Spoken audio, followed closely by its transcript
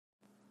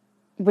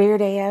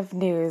Weird AF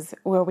News,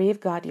 where we've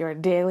got your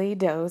daily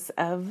dose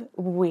of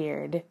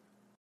weird.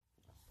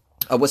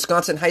 A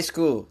Wisconsin high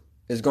school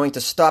is going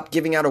to stop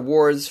giving out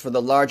awards for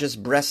the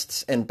largest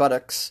breasts and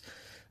buttocks.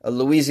 A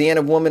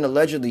Louisiana woman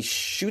allegedly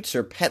shoots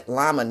her pet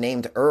llama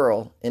named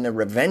Earl in a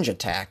revenge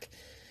attack.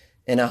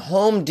 And a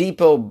Home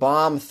Depot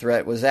bomb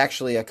threat was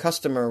actually a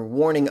customer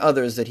warning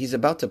others that he's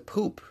about to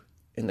poop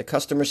in the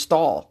customer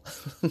stall.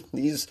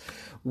 These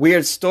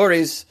weird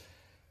stories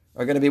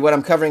are going to be what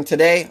I'm covering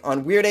today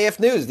on Weird AF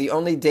News, the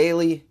only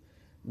daily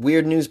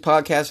weird news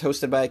podcast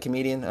hosted by a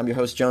comedian. I'm your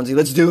host, Jonesy.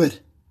 Let's do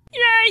it.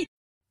 Yay!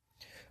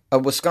 A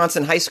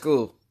Wisconsin high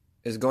school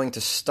is going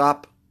to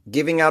stop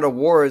giving out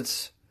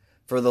awards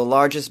for the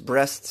largest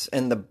breasts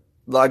and the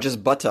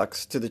largest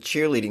buttocks to the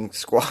cheerleading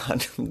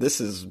squad. This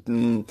is...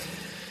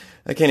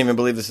 I can't even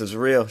believe this is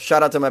real.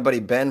 Shout out to my buddy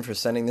Ben for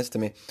sending this to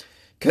me.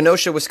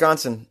 Kenosha,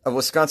 Wisconsin. A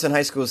Wisconsin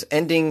high school is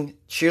ending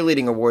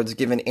cheerleading awards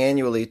given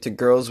annually to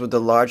girls with the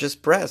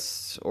largest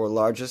breasts or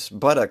largest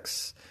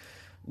buttocks,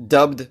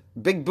 dubbed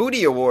Big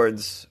Booty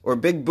Awards or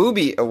Big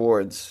Booby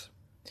Awards,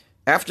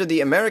 after the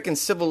American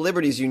Civil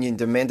Liberties Union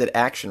demanded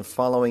action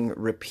following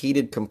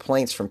repeated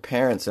complaints from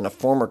parents and a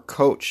former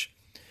coach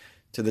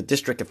to the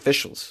district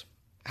officials.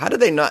 How did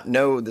they not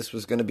know this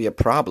was going to be a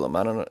problem?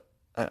 I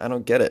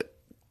don't get it.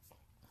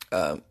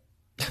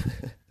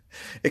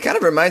 It kind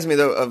of reminds me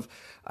though of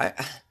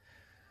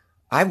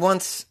I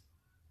once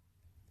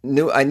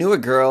knew a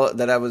girl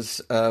that I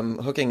was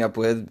hooking up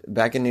with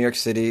back in New York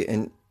City,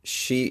 and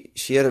she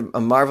had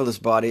a marvelous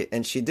body,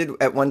 and she did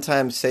at one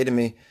time say to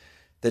me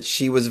that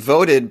she was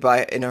voted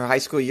in her high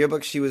school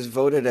yearbook. She was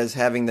voted as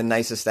having the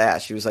nicest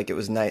ass. She was like,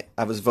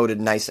 I was voted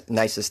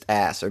nicest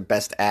ass or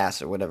best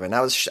ass or whatever. And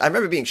I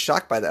remember being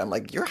shocked by that. I'm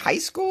like, you're high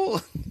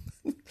school?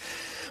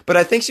 But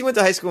I think she went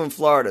to high school in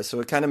Florida, so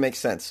it kind of makes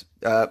sense.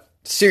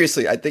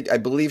 Seriously, I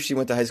believe she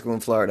went to high school in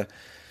Florida.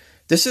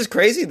 This is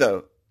crazy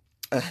though.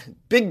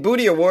 Big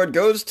Booty Award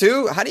goes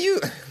to, what do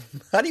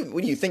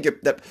you think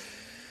that?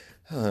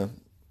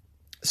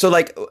 So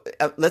like,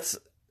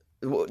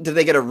 did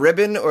they get a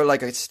ribbon or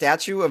like a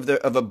statue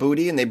of a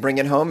booty and they bring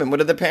it home? And what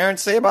do the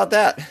parents say about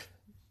that?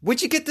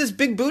 Where'd you get this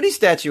big booty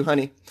statue,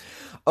 honey?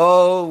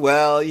 Oh,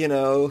 well,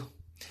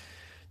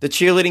 the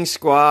cheerleading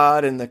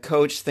squad and the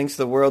coach thinks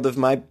the world of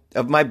my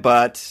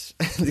butt.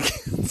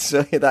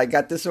 So I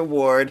got this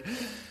award.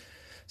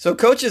 So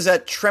coaches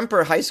at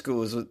Tremper High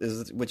School,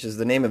 which is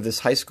the name of this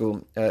high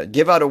school,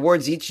 give out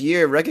awards each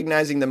year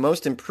recognizing the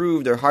most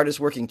improved or hardest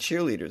working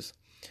cheerleaders.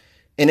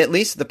 In at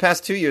least the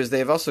past 2 years, they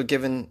have also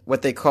given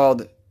what they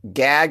called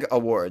GAG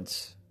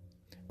awards,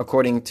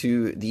 according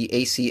to the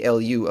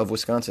ACLU of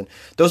Wisconsin.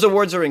 Those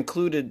awards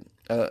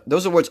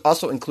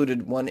also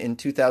included one in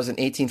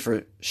 2018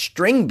 for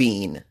String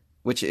Bean,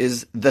 which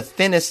is the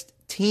thinnest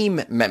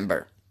team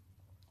member.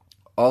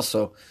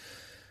 Also,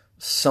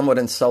 somewhat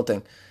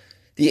insulting.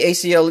 The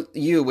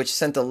ACLU, which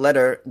sent a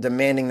letter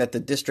demanding that the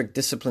district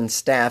discipline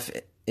staff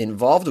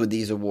involved with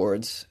these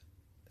awards,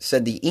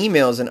 said the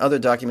emails and other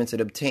documents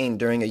it obtained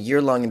during a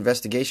year-long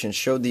investigation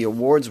showed the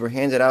awards were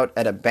handed out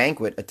at a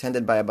banquet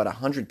attended by about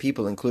 100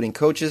 people, including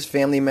coaches,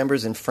 family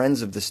members, and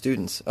friends of the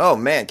students. Oh,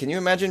 man, can you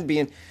imagine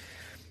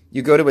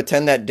you go to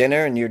attend that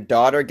dinner and your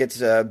daughter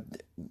gets a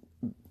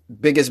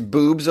biggest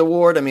boobs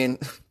award? I mean,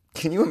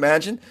 can you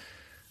imagine?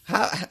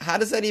 How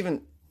does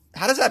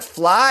that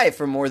fly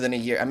for more than a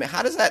year? I mean,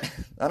 I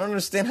don't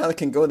understand how it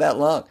can go that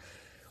long.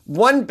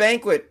 One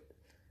banquet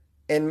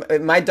and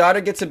my daughter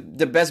gets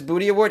the best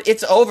booty award.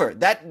 It's over.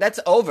 That's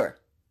over.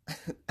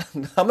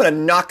 I'm going to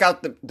knock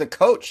out the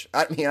coach.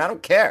 I mean, I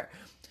don't care.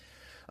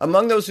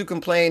 Among those who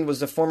complained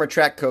was the former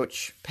track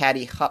coach,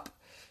 Patty Hupp.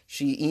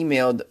 She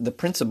emailed the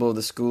principal of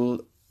the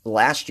school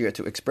last year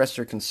to express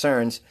her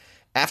concerns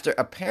after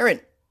a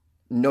parent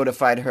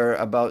notified her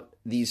about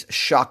these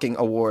shocking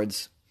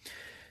awards.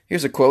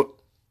 Here's a quote.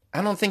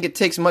 "I don't think it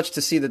takes much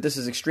to see that this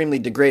is extremely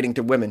degrading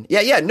to women."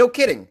 Yeah, no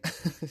kidding.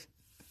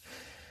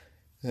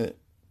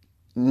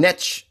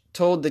 Netsch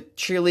told the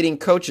cheerleading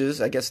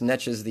coaches, I guess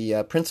Netsch is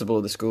the principal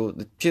of the school,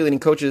 the cheerleading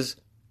coaches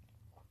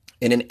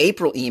in an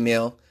April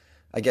email,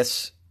 I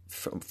guess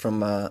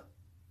from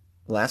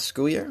last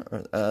school year,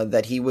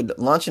 that he would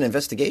launch an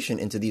investigation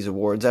into these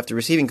awards after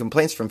receiving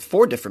complaints from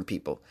 4 different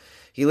people.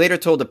 He later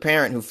told a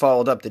parent who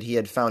followed up that he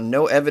had found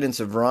no evidence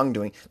of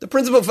wrongdoing. The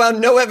principal found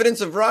no evidence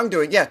of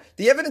wrongdoing. Yeah,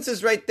 the evidence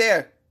is right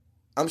there.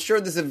 I'm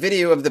sure there's a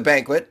video of the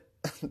banquet.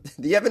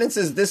 The evidence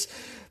is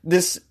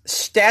this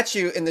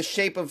statue in the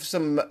shape of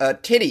some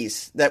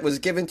titties that was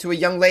given to a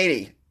young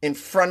lady in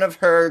front of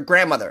her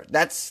grandmother.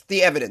 That's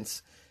the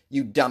evidence,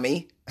 you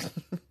dummy.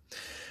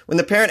 When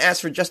the parent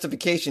asked for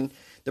justification,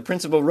 the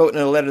principal wrote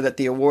in a letter that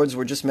the awards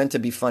were just meant to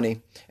be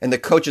funny and the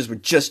coaches were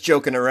just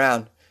joking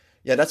around.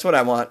 Yeah, that's what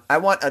I want.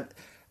 I'm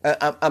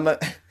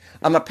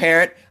a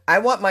parent. I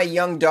want my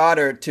young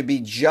daughter to be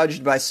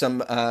judged by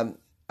some,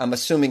 I'm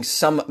assuming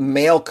some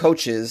male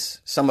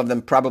coaches, some of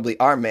them probably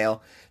are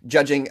male,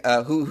 judging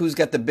who's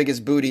got the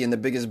biggest booty and the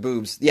biggest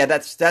boobs. Yeah,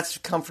 that's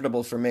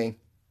comfortable for me.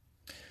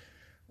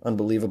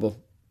 Unbelievable.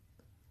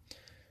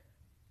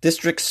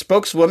 District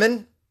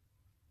spokeswoman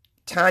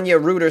Tanya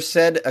Reuter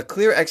said a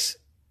clear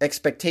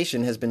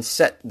expectation has been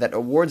set that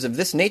awards of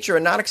this nature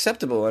are not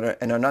acceptable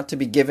and are not to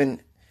be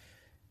given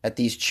at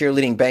these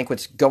cheerleading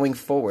banquets going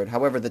forward.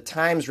 However, the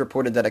Times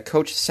reported that a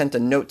coach sent a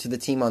note to the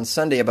team on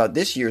Sunday about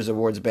this year's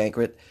awards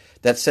banquet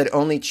that said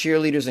only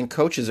cheerleaders and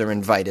coaches are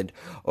invited.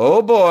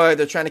 Oh boy,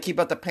 they're trying to keep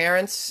out the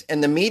parents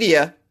and the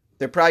media.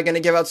 They're probably going to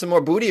give out some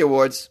more booty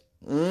awards.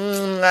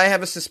 I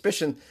have a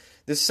suspicion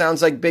this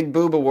sounds like big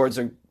boob awards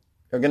are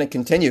going to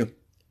continue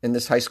in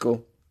this high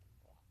school.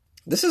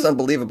 This is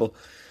unbelievable.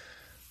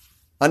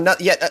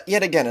 Yet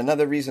again,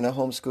 another reason to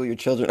homeschool your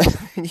children.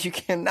 You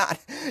cannot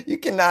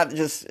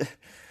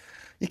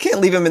you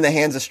can't leave them in the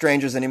hands of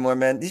strangers anymore,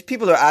 man. These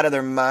people are out of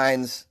their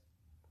minds.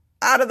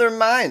 Out of their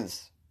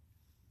minds.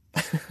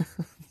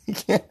 You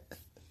can't.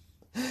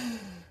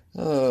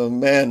 Oh,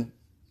 man.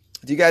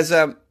 Do you guys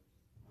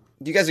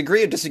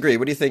agree or disagree?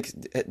 What do you think?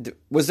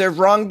 Was there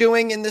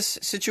wrongdoing in this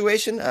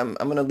situation? I'm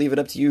going to leave it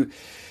up to you,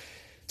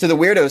 to the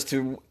weirdos,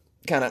 to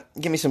kind of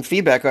give me some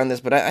feedback on this.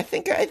 But I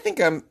think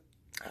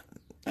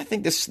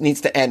this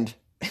needs to end.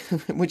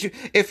 Would you,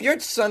 if your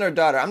son or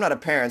daughter, I'm not a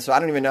parent, so I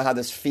don't even know how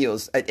this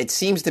feels. It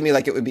seems to me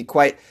like I'd be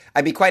quite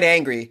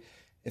angry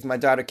if my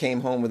daughter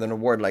came home with an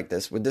award like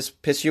this. Would this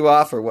piss you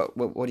off, or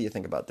what do you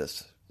think about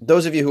this?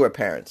 Those of you who are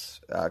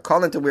parents,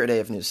 call into Weird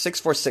AF News,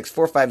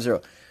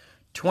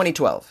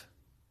 646-450-2012.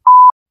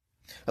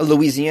 A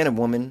Louisiana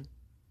woman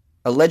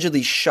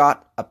allegedly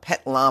shot a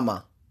pet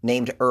llama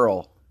named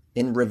Earl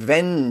in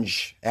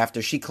revenge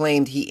after she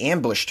claimed he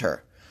ambushed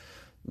her.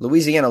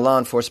 Louisiana law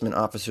enforcement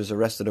officers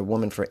arrested a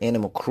woman for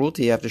animal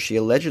cruelty after she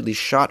allegedly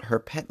shot her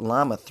pet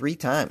llama 3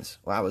 times.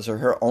 Wow, was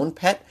her own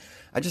pet?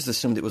 I just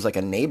assumed it was like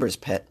a neighbor's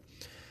pet.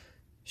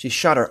 She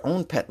shot her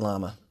own pet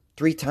llama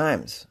 3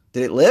 times.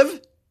 Did it live?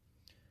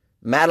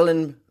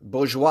 Madeline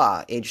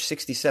Bourgeois, age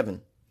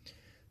 67,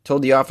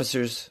 told the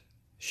officers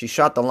she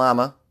shot the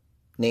llama,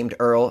 named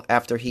Earl,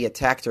 after he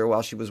attacked her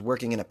while she was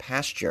working in a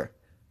pasture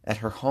at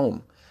her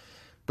home.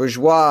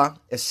 Bourgeois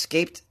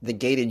escaped the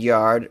gated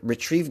yard,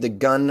 retrieved the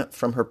gun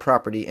from her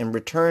property, and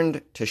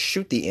returned to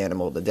shoot the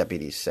animal, the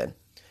deputies said.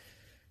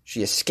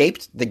 She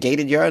escaped the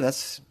gated yard?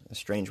 That's a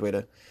strange way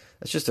to...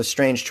 That's just a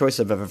strange choice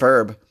of a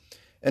verb.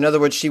 In other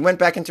words, she went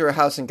back into her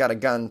house and got a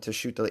gun to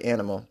shoot the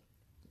animal.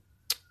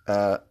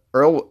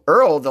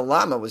 Earl, the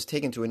llama, was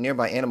taken to a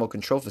nearby animal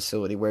control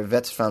facility where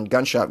vets found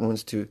gunshot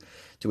wounds to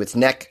its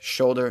neck,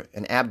 shoulder,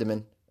 and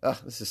abdomen. Oh,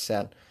 this is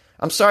sad.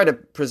 I'm sorry to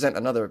present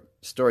another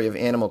story of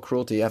animal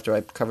cruelty after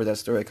I covered that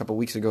story a couple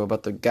weeks ago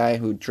about the guy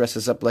who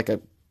dressed up like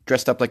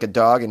a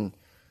dog and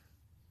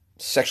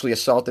sexually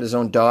assaulted his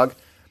own dog.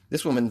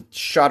 This woman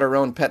shot her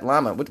own pet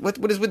llama.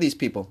 What is with these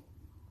people?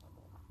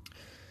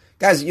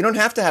 Guys, you don't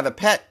have to have a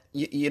pet.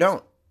 You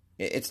don't.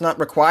 It's not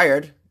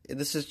required.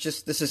 This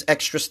is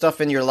extra stuff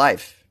in your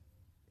life.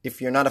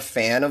 If you're not a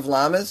fan of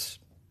llamas,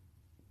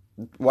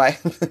 why?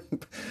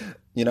 I'm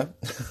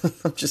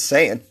just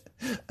saying.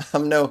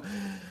 I'm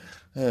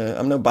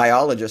no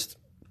biologist.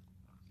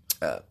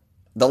 The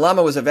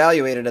llama was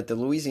evaluated at the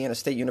Louisiana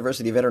State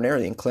University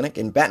Veterinarian Clinic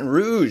in Baton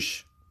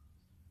Rouge.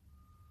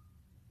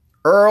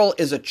 Earl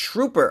is a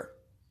trooper,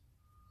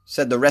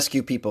 said the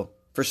rescue people,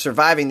 for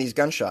surviving these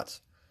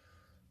gunshots.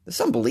 This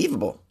is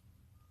unbelievable.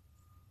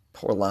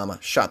 Poor llama,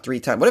 shot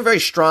 3 times. What a very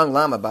strong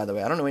llama, by the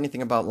way. I don't know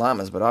anything about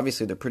llamas, but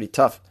obviously they're pretty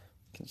tough.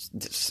 Can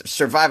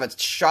survive a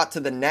shot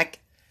to the neck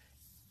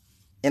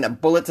and a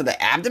bullet to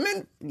the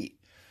abdomen?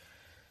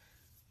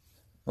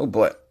 Oh,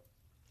 boy.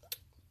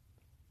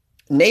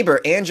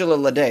 Neighbor Angela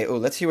Lede. Oh,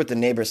 let's hear what the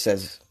neighbor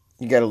says.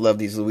 You got to love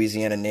these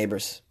Louisiana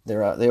neighbors. They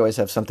always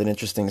have something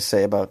interesting to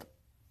say about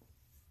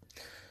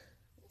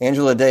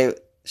Angela Lede.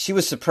 She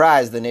was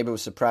surprised. The neighbor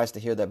was surprised to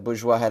hear that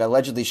Bourgeois had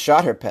allegedly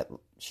shot her pet.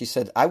 She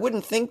said, "I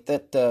wouldn't think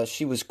that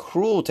she was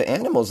cruel to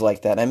animals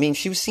like that. I mean,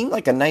 she seemed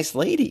like a nice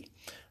lady.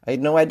 I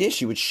had no idea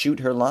she would shoot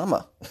her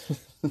llama."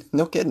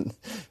 No kidding.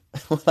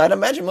 Well, I'd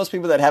imagine most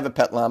people that have a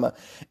pet llama,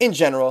 in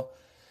general,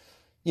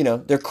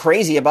 they're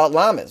crazy about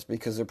llamas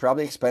because they're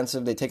probably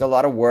expensive. They take a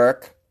lot of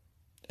work,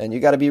 and you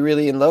got to be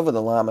really in love with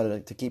a llama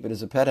to keep it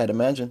as a pet, I'd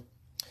imagine.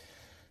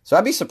 So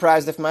I'd be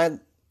surprised if my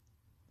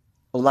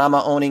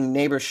llama-owning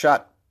neighbor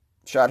shot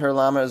her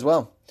llama as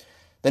well.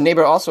 The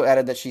neighbor also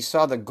added that she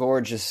saw the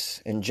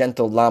gorgeous and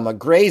gentle llama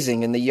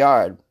grazing in the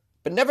yard,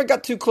 but never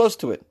got too close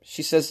to it.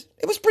 She says,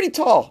 "It was pretty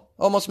tall,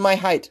 almost my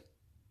height."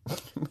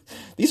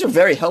 These are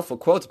very helpful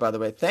quotes, by the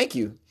way. Thank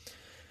you.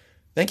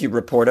 Thank you,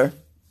 reporter.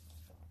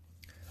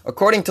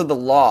 According to the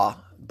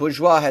law,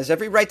 Bourgeois has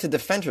every right to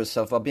defend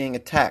herself while being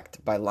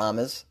attacked by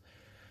llamas,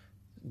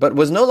 but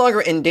was no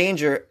longer in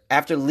danger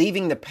after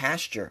leaving the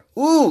pasture.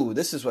 Ooh,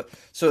 this is what...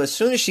 So as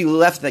soon as she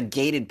left the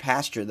gated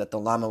pasture that the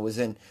llama was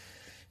in,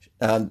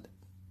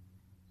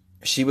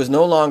 she was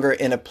no longer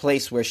in a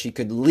place where she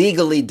could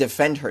legally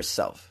defend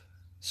herself.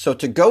 So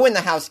to go in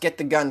the house, get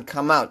the gun,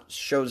 come out,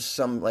 shows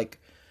some,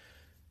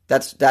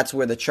 that's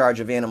where the charge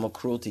of animal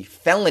cruelty,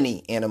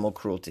 felony animal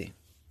cruelty,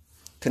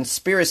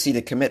 conspiracy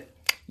to commit,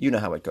 you know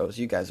how it goes.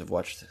 You guys have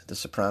watched The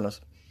Sopranos.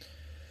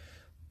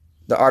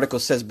 The article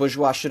says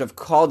Bourgeois should have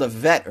called a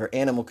vet or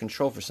animal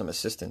control for some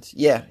assistance.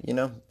 Yeah,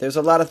 there's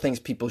a lot of things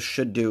people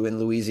should do in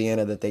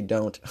Louisiana that they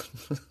don't.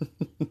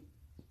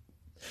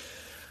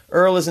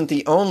 Earl isn't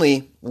the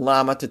only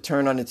llama to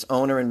turn on its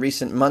owner in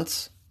recent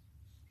months.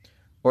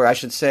 Or I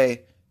should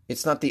say,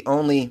 it's not the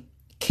only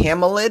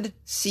camelid,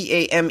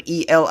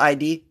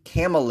 C-A-M-E-L-I-D,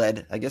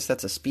 camelid, I guess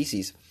that's a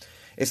species.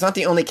 It's not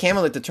the only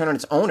camelid to turn on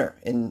its owner.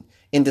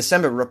 In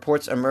December,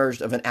 reports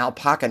emerged of an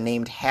alpaca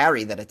named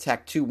Harry that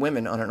attacked 2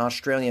 women on an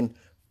Australian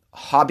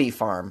hobby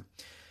farm.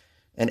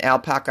 An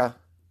alpaca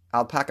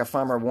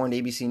farmer warned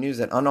ABC News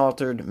that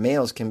unaltered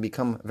males can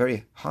become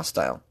very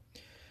hostile.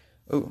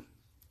 Ooh,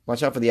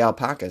 watch out for the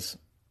alpacas.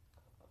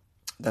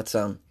 That's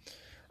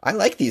I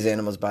like these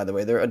animals, by the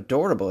way. They're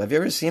adorable. Have you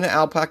ever seen an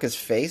alpaca's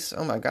face?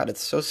 Oh my God,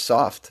 it's so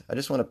soft. I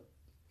just want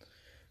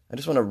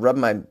to rub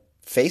my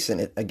face in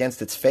it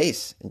against its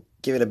face and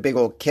give it a big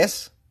old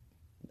kiss.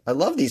 I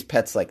love these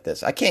pets like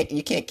this.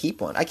 You can't keep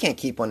one. I can't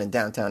keep one in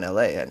downtown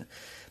LA.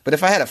 But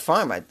if I had a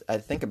farm,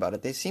 I'd think about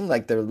it. They seem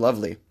like they're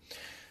lovely.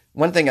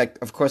 One thing,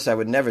 of course, I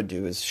would never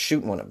do is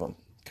shoot one of them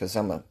because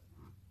I'm a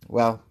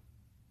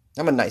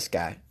nice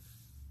guy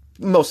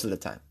most of the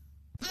time.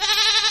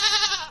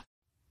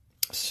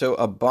 So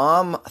a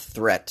bomb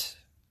threat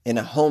in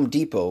a Home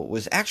Depot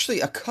was actually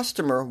a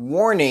customer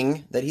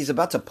warning that he's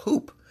about to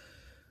poop.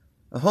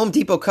 A Home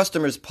Depot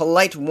customer's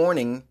polite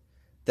warning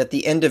that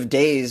the end of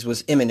days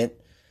was imminent,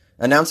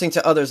 announcing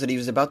to others that he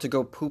was about to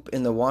go poop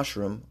in the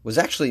washroom, was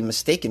actually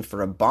mistaken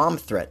for a bomb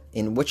threat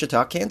in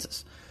Wichita,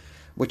 Kansas.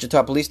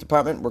 Wichita Police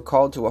Department were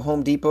called to a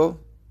Home Depot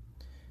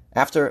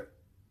after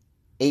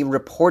a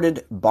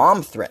reported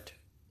bomb threat.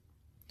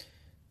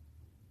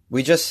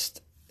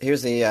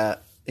 Here's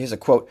a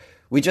quote.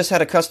 "We just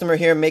had a customer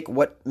here make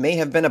what may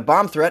have been a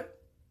bomb threat."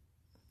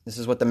 This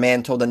is what the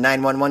man told the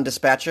 911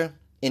 dispatcher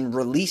in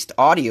released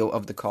audio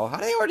of the call. How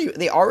do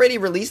they already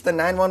released the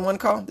 911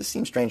 call? This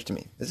seems strange to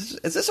me. Is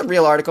this a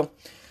real article?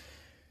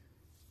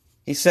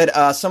 He said,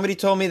 "Somebody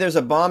told me there's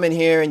a bomb in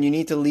here and you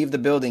need to leave the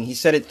building." He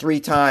said it 3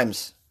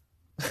 times.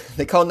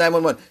 They called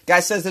 911. Guy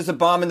says there's a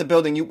bomb in the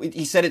building.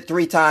 He said it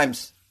 3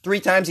 times. 3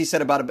 times he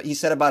said about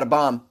a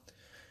bomb.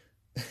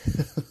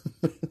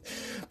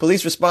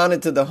 Police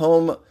responded to the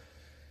Home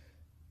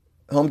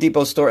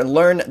Depot store and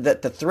learned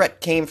that the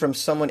threat came from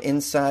someone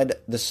inside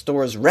the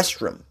store's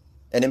restroom.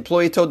 An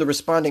employee told the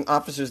responding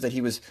officers that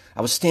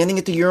I was standing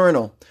at the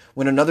urinal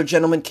when another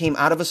gentleman came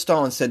out of a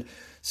stall and said,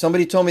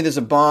 "Somebody told me there's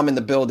a bomb in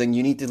the building.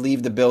 You need to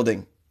leave the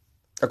building."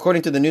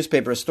 According to the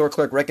newspaper, a store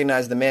clerk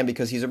recognized the man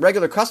because he's a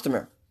regular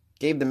customer,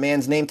 gave the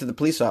man's name to the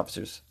police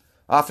officers.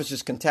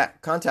 Officers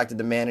contacted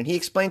the man, and he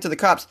explained to the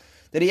cops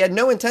that he had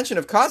no intention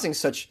of causing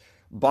such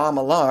bomb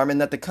alarm and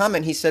that the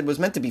comment he said was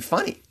meant to be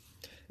funny.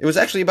 It was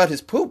actually about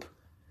his poop.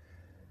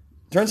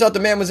 Turns out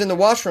the man was in the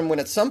washroom when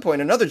at some point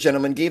another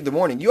gentleman gave the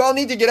warning, "You all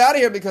need to get out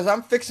of here because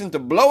I'm fixing to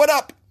blow it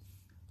up."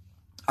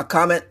 A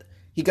comment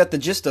he got the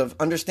gist of,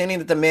 understanding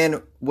that the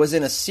man was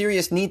in a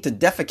serious need to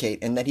defecate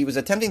and that he was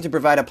attempting to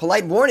provide a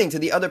polite warning to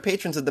the other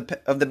patrons of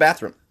the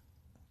bathroom.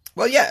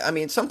 Well, yeah, I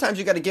mean, sometimes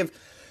you got to give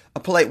a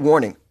polite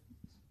warning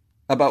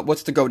about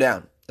what's to go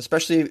down,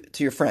 especially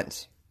to your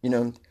friends,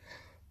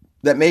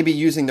 that may be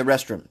using the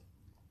restroom.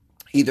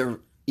 Either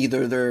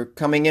they're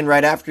coming in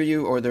right after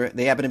you or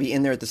they happen to be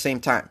in there at the same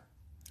time.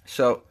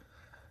 So,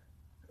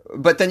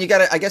 but then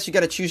I guess you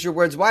gotta choose your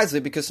words wisely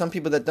because some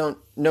people that don't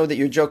know that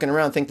you're joking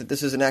around think that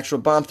this is an actual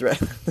bomb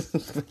threat.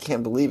 I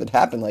can't believe it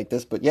happened like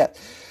this, but yeah.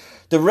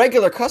 The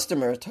regular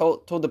customer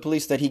told the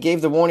police that he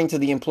gave the warning to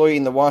the employee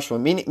in the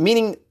washroom,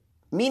 meaning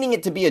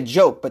it to be a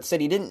joke, but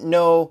said he didn't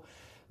know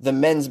the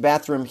men's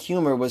bathroom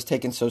humor was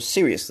taken so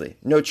seriously.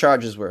 No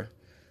charges were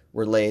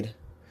laid.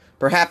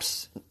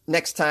 Perhaps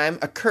next time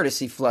a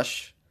courtesy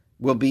flush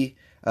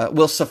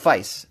will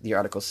suffice, the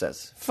article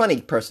says.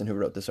 Funny person who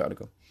wrote this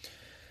article.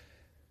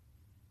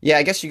 Yeah,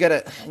 I guess you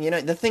gotta,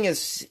 the thing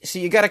is,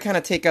 you gotta kind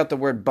of take out the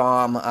word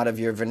bomb out of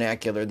your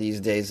vernacular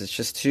these days.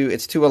 It's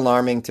too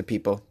alarming to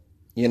people,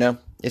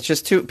 It's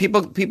just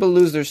people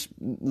lose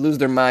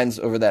their minds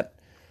over that,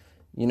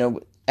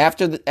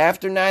 After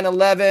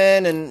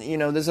 9/11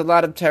 and, there's a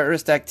lot of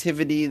terrorist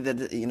activity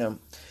that,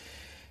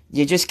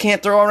 you just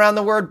can't throw around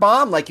the word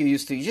bomb like you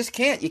used to. You just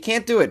can't. You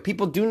can't do it.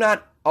 People do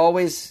not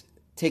always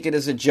take it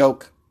as a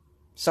joke.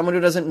 Someone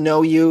who doesn't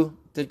know you,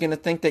 they're going to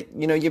think that,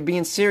 you're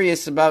being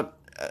serious about...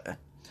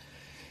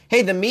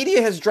 Hey, the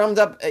media has drummed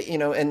up,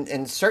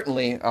 and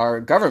certainly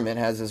our government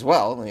has as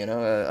well,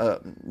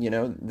 that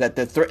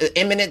the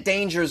imminent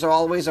dangers are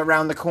always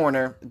around the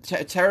corner.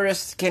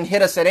 Terrorists can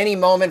hit us at any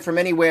moment from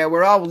anywhere.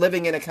 We're all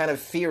living in a kind of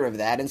fear of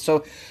that. And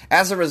so,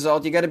 as a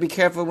result, you got to be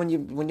careful when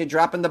you're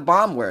dropping the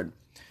bomb word.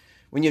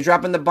 When you're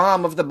dropping the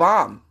bomb of the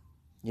bomb.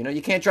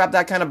 You can't drop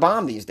that kind of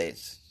bomb these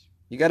days.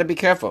 You got to be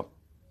careful.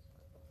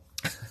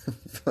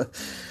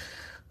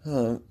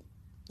 It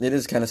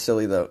is kind of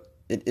silly, though.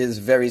 It is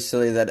very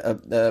silly that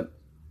at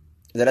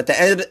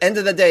the end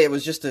of the day, it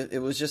was just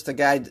a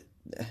guy,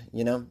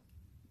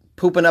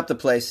 pooping up the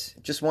place.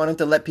 Just wanted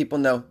to let people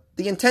know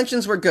the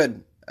intentions were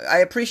good. I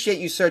appreciate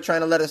you, sir,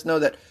 trying to let us know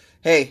that,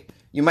 hey,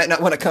 you might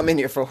not want to come in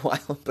here for a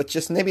while, but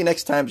just maybe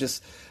next time,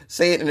 just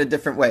say it in a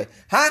different way.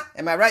 Huh?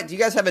 Am I right? Do you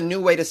guys have a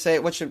new way to say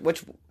it? What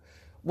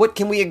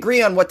can we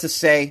agree on what to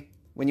say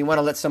when you want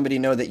to let somebody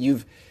know that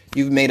you've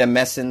made a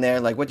mess in there?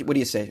 Like, what do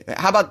you say?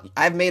 How about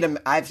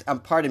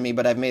pardon me,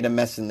 but I've made a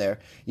mess in there.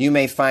 You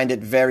may find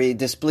it very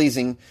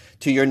displeasing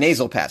to your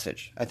nasal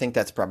passage. I think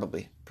that's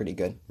probably pretty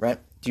good, right?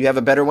 Do you have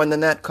a better one than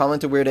that? Call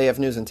into Weird AF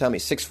News and tell me.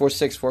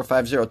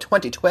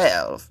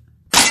 646-450-2012.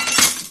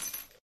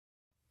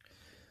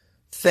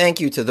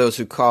 Thank you to those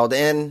who called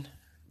in.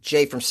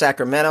 Jay from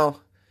Sacramento,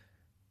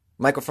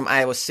 Michael from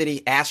Iowa City,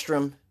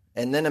 Astrom,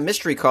 and then a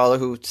mystery caller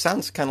who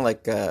sounds kind of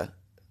like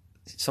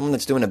someone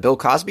that's doing a Bill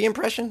Cosby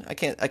impression. I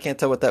can't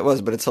tell what that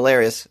was, but it's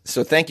hilarious.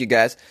 So thank you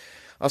guys.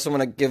 Also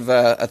want to give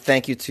a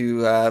thank you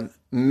to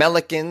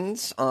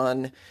Melikins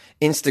on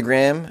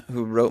Instagram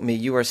who wrote me,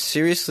 "You are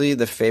seriously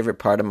the favorite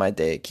part of my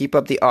day. Keep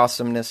up the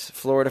awesomeness.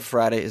 Florida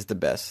Friday is the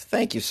best."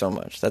 Thank you so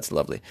much. That's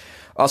lovely.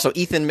 Also,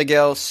 Ethan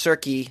Miguel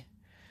Cirque,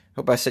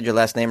 hope I said your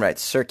last name right,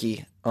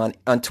 Cirque,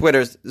 on Twitter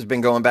has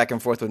been going back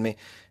and forth with me.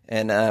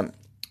 And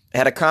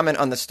had a comment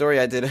on the story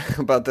I did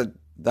about the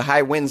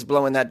high winds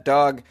blowing that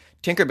dog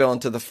Tinkerbell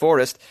into the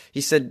forest.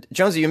 He said,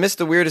 "Jonesy, you missed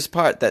the weirdest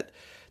part, that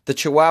the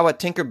Chihuahua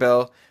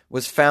Tinkerbell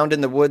was found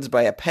in the woods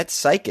by a pet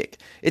psychic."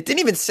 It didn't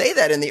even say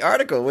that in the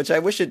article, which I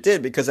wish it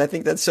did, because I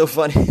think that's so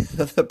funny.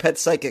 The pet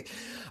psychic.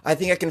 "I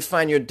think I can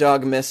find your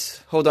dog, miss.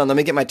 Hold on, let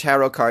me get my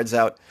tarot cards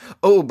out.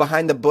 Oh,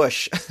 behind the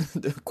bush,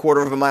 a quarter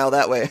of a mile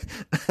that way."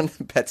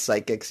 Pet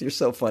psychics, you're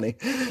so funny.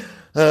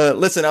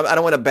 Listen, I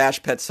don't want to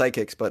bash pet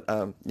psychics, but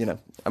I'm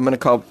gonna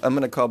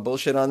call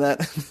bullshit on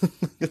that.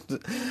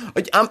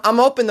 I'm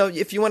open though.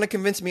 If you want to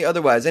convince me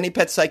otherwise, any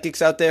pet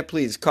psychics out there,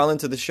 please call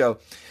into the show.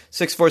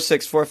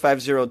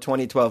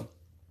 646-450-2012.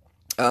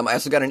 I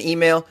also got an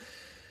email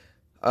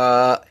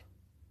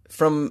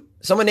from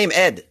someone named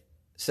Ed.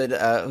 Said,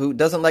 who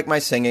doesn't like my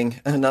singing,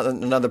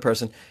 another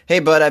person. "Hey,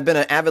 bud, I've been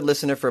an avid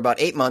listener for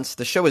about 8 months.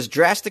 The show has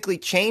drastically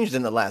changed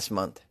in the last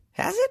month."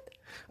 Has it?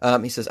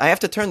 He says, "I have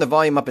to turn the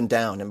volume up and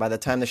down, and by the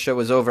time the show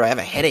is over, I have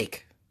a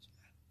headache.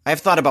 I have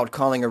thought about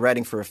calling or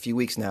writing for a few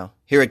weeks now.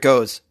 Here it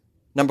goes.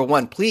 Number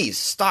 1, please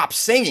stop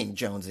singing,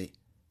 Jonesy.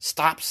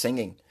 Stop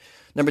singing.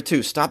 Number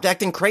 2, stop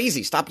acting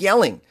crazy. Stop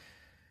yelling.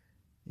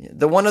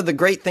 One of the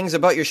great things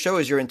about your show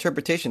is your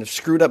interpretation of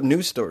screwed up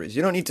news stories.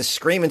 You don't need to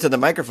scream into the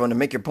microphone to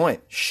make your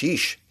point.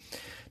 Sheesh.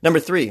 Number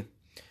 3,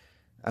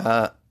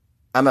 I'm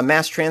a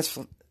mass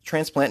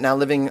transplant now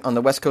living on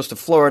the west coast of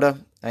Florida.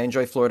 I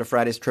enjoy Florida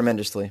Fridays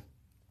tremendously.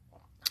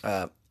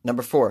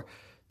 Number 4,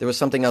 there was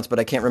something else, but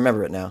I can't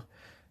remember it now.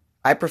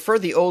 I prefer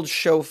the old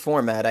show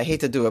format. I hate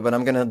to do it, but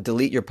I'm going to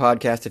delete your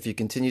podcast if you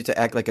continue to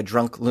act like a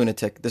drunk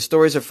lunatic. The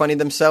stories are funny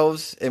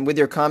themselves, and with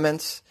your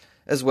comments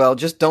as well.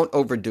 Just don't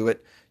overdo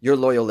it. Your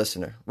loyal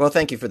listener." Well,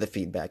 thank you for the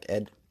feedback,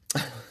 Ed.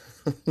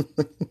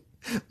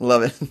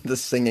 Love it. The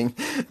singing.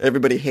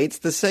 Everybody hates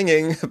the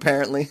singing,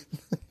 apparently.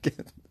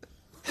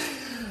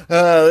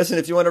 Listen,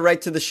 if you want to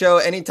write to the show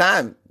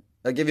anytime,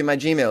 I'll give you my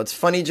Gmail. It's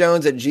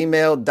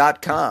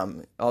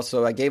funnyjones@gmail.com.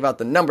 Also, I gave out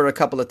the number a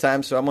couple of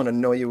times, so I'm going to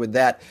annoy you with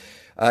that.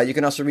 You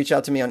can also reach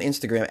out to me on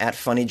Instagram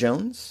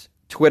 @funnyjones,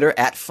 Twitter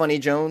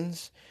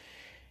 @funnyjones,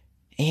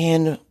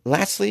 and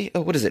lastly,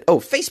 what is it?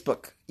 Oh,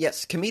 Facebook.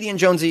 Yes, Comedian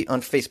Jonesy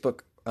on Facebook.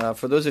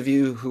 For those of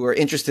you who are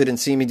interested in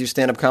seeing me do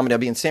stand-up comedy, I'll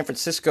be in San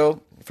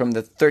Francisco from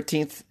the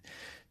 13th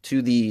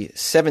to the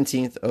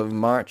 17th of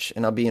March,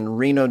 and I'll be in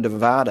Reno,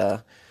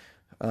 Nevada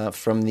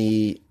from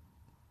the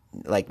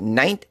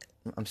 9th.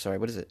 I'm sorry,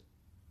 what is it?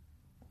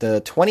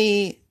 The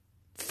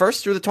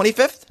 21st through the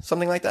 25th,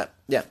 something like that.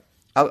 Yeah,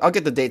 I'll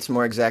get the dates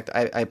more exact.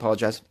 I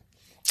apologize,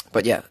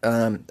 but yeah,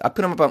 I'll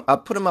put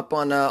them up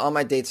on all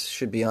my dates.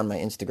 Should be on my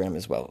Instagram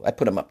as well. I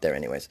put them up there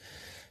anyways.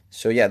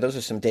 So yeah, those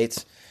are some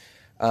dates.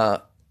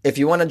 If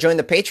you want to join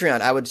the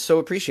Patreon, I would so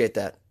appreciate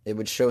that. It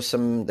would show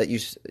some that you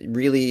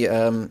really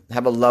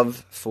have a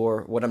love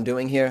for what I'm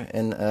doing here,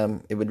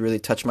 and it would really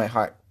touch my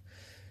heart.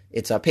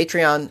 It's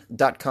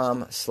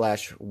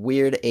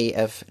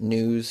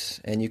patreon.com/weirdafnews,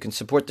 and you can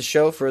support the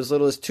show for as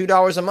little as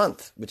 $2 a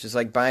month, which is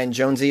like buying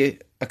Jonesy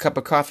a cup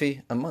of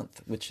coffee a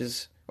month, or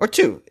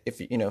 2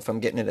 if I'm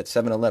getting it at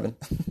 7-Eleven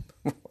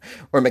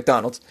or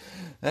McDonald's.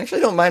 I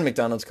actually don't mind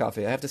McDonald's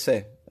coffee, I have to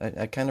say.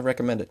 I kind of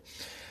recommend it.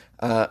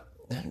 The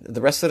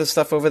rest of the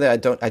stuff over there, I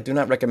do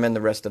not recommend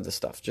the rest of the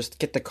stuff. Just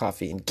get the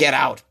coffee and get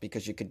out,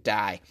 because you could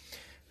die.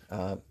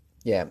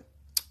 Yeah.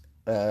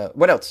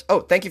 What else? Oh,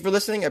 thank you for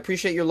listening. I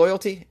appreciate your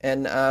loyalty,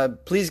 and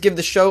please give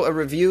the show a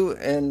review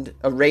and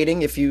a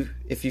rating if you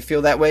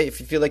feel that way. If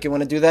you feel like you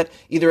want to do that,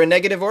 either a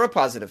negative or a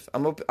positive.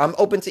 I'm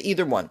open to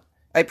either one.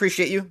 I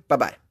appreciate you. Bye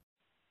bye.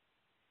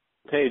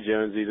 Hey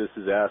Jonesy, this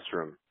is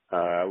Astrom.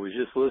 I was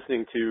just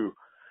listening to.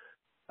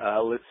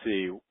 Let's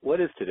see, what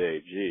is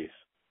today? Jeez,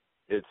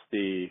 it's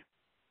the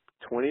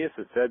 20th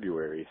of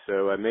February.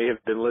 So I may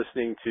have been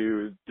listening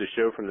to the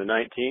show from the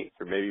 19th,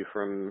 or maybe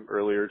from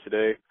earlier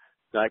today.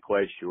 Not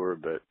quite sure,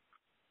 but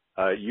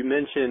you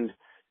mentioned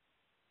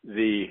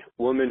the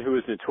woman who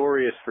was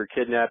notorious for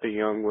kidnapping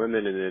young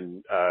women and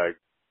then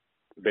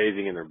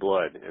bathing in their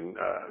blood. And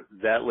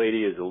that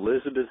lady is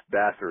Elizabeth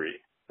Bathory.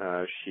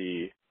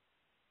 She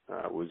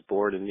was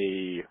born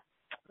in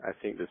I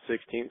think the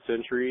 16th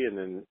century and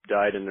then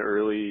died in the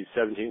early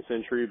 17th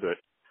century. But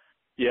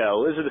yeah,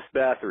 Elizabeth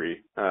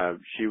Bathory,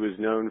 she was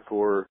known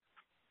for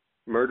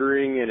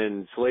murdering and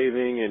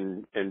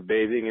enslaving and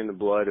bathing in the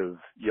blood of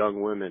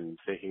young women,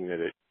 thinking that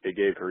it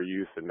gave her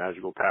youth and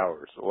magical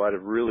powers. A lot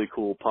of really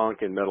cool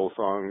punk and metal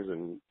songs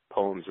and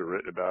poems are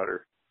written about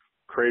her.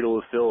 Cradle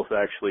of Filth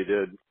actually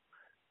did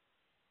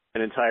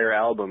an entire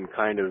album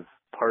kind of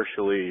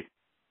partially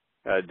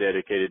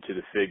dedicated to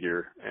the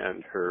figure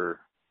and her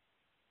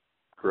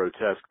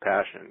grotesque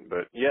passion.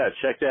 But yeah,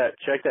 check that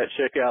chick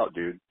out,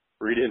 dude.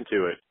 Read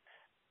into it.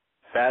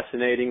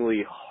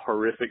 Fascinatingly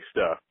horrific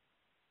stuff.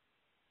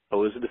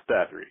 Elizabeth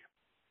Bathory.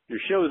 Your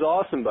show is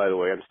awesome, by the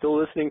way. I'm still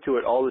listening to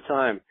it all the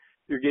time.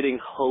 You're getting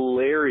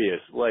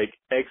hilarious, like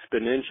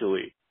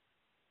exponentially.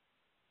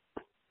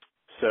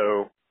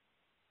 So,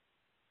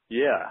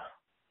 yeah.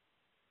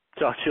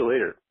 Talk to you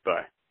later.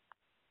 Bye.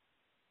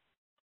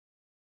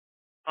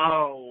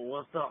 Oh,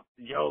 what's up,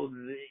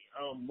 Josie?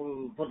 I'm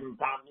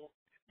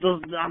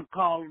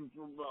calling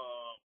from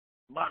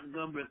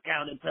Montgomery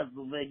County,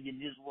 Pennsylvania.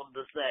 Just wanted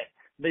to say,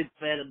 big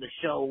fan of the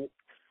show.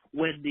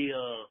 When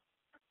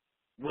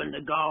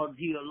the guards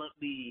here let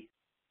me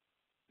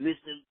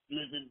listen,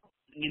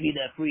 give me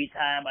that free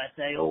time, I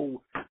say,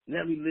 oh,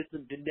 let me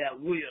listen to that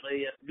weird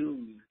ass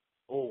news.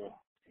 Or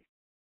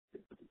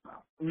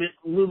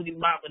Rudy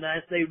Bop, and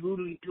I say,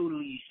 Rudy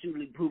Toodly,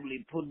 Shootly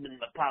Poodly, putting in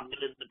the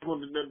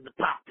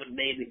poppin',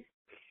 baby.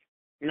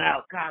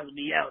 Now,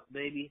 Cosby out,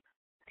 baby.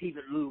 Keep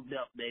it lubed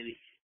up, baby.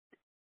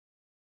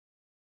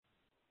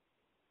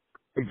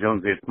 Hey,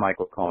 Jonesy, it's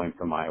Michael calling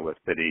from Iowa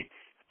City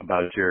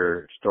about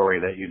your story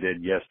that you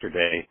did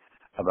yesterday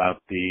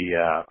about the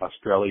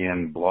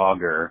Australian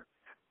blogger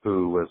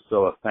who was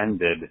so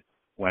offended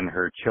when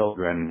her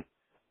children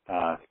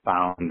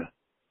found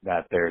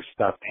that their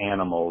stuffed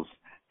animals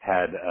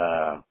had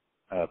a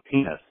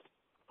penis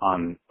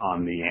on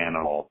the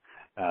animal.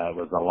 It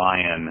was a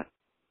lion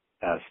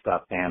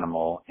stuffed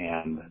animal,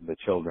 and the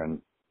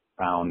children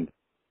found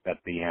that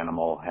the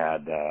animal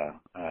had a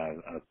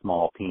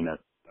small penis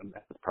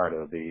as part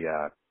of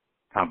the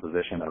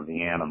composition of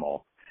the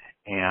animal.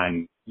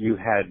 And you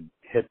had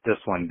hit this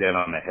one dead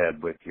on the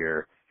head with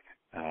your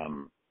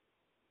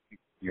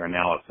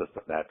analysis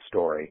of that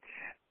story.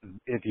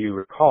 If you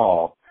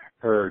recall,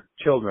 her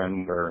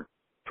children were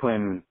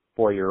twin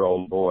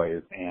 4-year-old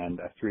boys and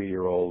a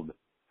 3-year-old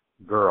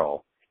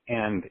girl.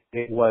 And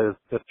it was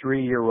the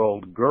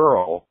 3-year-old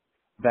girl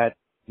that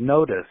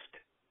noticed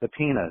the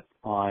penis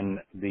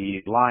on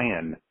the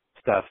lion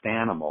stuffed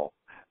animal.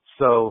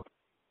 So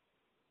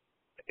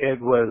it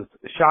was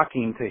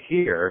shocking to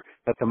hear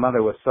that the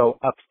mother was so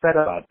upset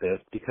about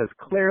this, because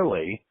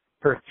clearly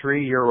her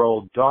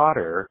 3-year-old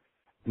daughter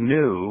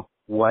knew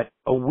what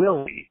a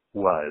willy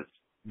was,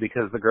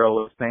 because the girl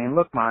was saying,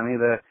 look, Mommy,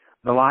 the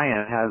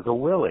lion has a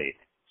willy.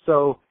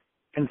 So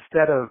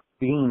instead of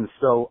being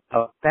so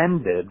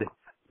offended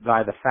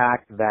by the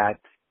fact that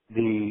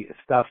the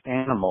stuffed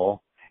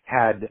animal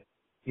had,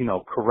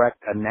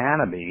 correct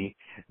anatomy,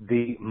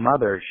 the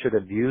mother should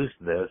have used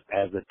this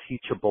as a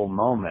teachable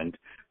moment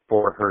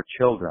for her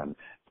children,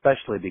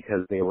 especially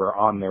because they were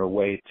on their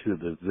way to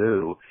the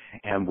zoo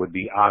and would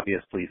be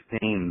obviously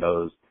seeing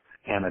those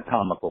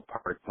anatomical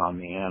parts on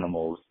the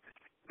animals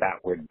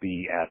that would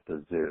be at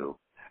the zoo.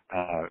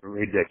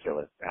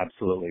 Ridiculous,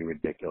 absolutely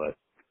ridiculous.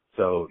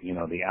 So,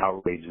 the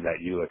outrage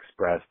that you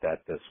expressed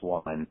at this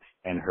woman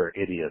and her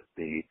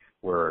idiocy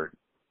were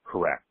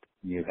correct.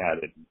 You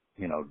had it,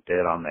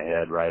 dead on the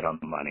head, right on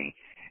the money.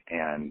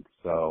 And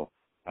so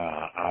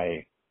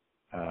I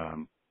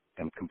am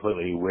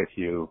completely with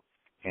you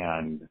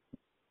and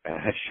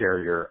share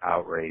your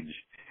outrage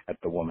at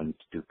the woman's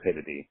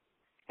stupidity.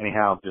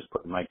 Anyhow, just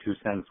putting my 2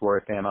 cents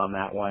worth in on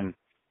that one.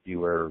 You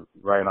were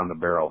right on the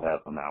barrel head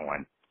on that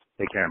one.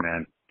 Take care,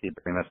 man. Keep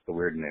bringing us the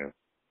weird news.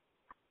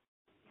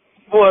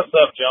 What's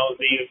up,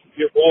 Jonesy? It's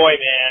your boy,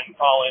 man,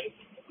 calling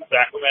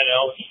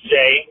Sacramento,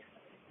 Jay.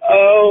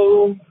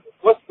 Oh,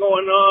 what's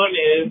going on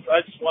is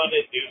I just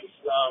wanted to do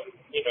some,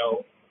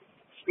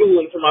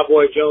 schooling for my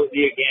boy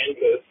Jonesy again,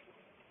 because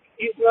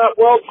he's not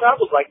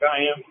well-traveled like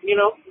I am,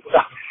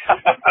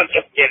 I'm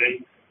just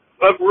kidding.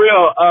 But for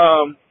real,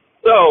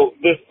 so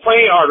this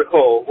plane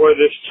article where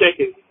this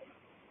chick is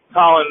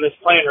calling this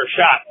plane her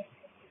shot,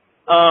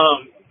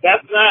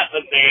 that's not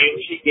a name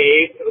she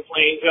gave to the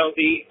plane,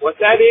 Jonesy.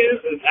 What that is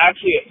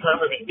actually a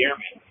term of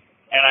endearment.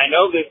 And I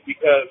know this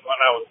because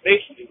when I was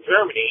stationed in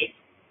Germany,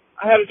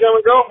 I had a German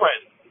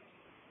girlfriend.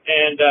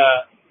 And,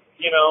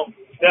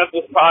 that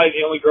was probably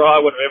the only girl I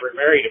would have ever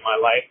married in my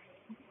life.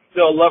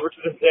 Still love her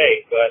to this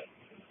day, but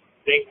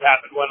things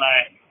happened when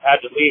I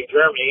had to leave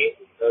Germany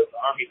because the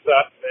Army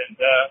sucks,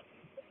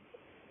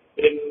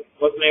 and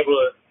wasn't able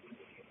to,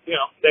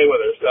 stay with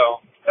her.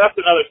 So that's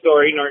another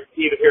story,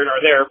 neither here nor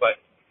there.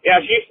 But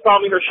yeah, she used to call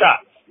me her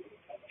shots,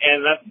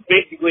 and that's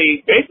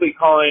basically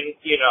calling,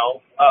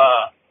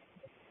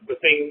 the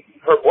thing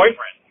her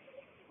boyfriend.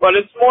 But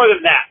it's more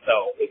than that,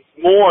 though. It's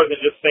more than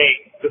just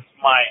saying, this is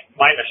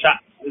meine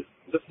Schatz.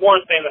 It's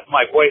more than saying that's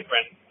my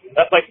boyfriend.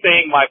 That's like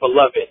saying my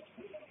beloved,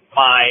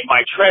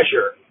 my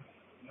treasure,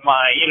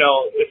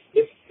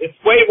 it's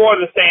way more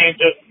than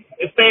saying just,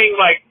 it's saying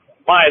like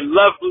my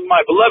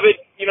beloved,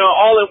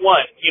 all in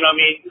one. You know what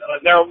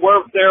I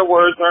mean? Their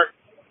words aren't,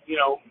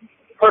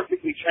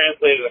 perfectly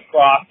translated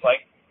across,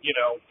 like,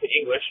 to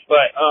English.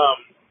 But,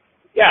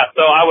 yeah,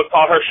 so I would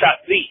call her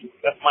Schatzi.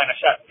 That's meine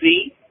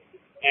Schatzi,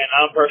 and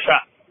I'm her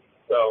Schatz.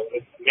 So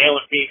it's male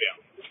and female.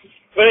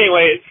 But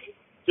anyways,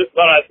 just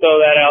thought I'd throw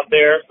that out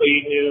there so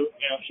you knew,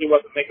 she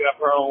wasn't making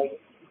up her own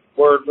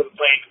word for the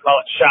plane to call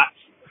it shots.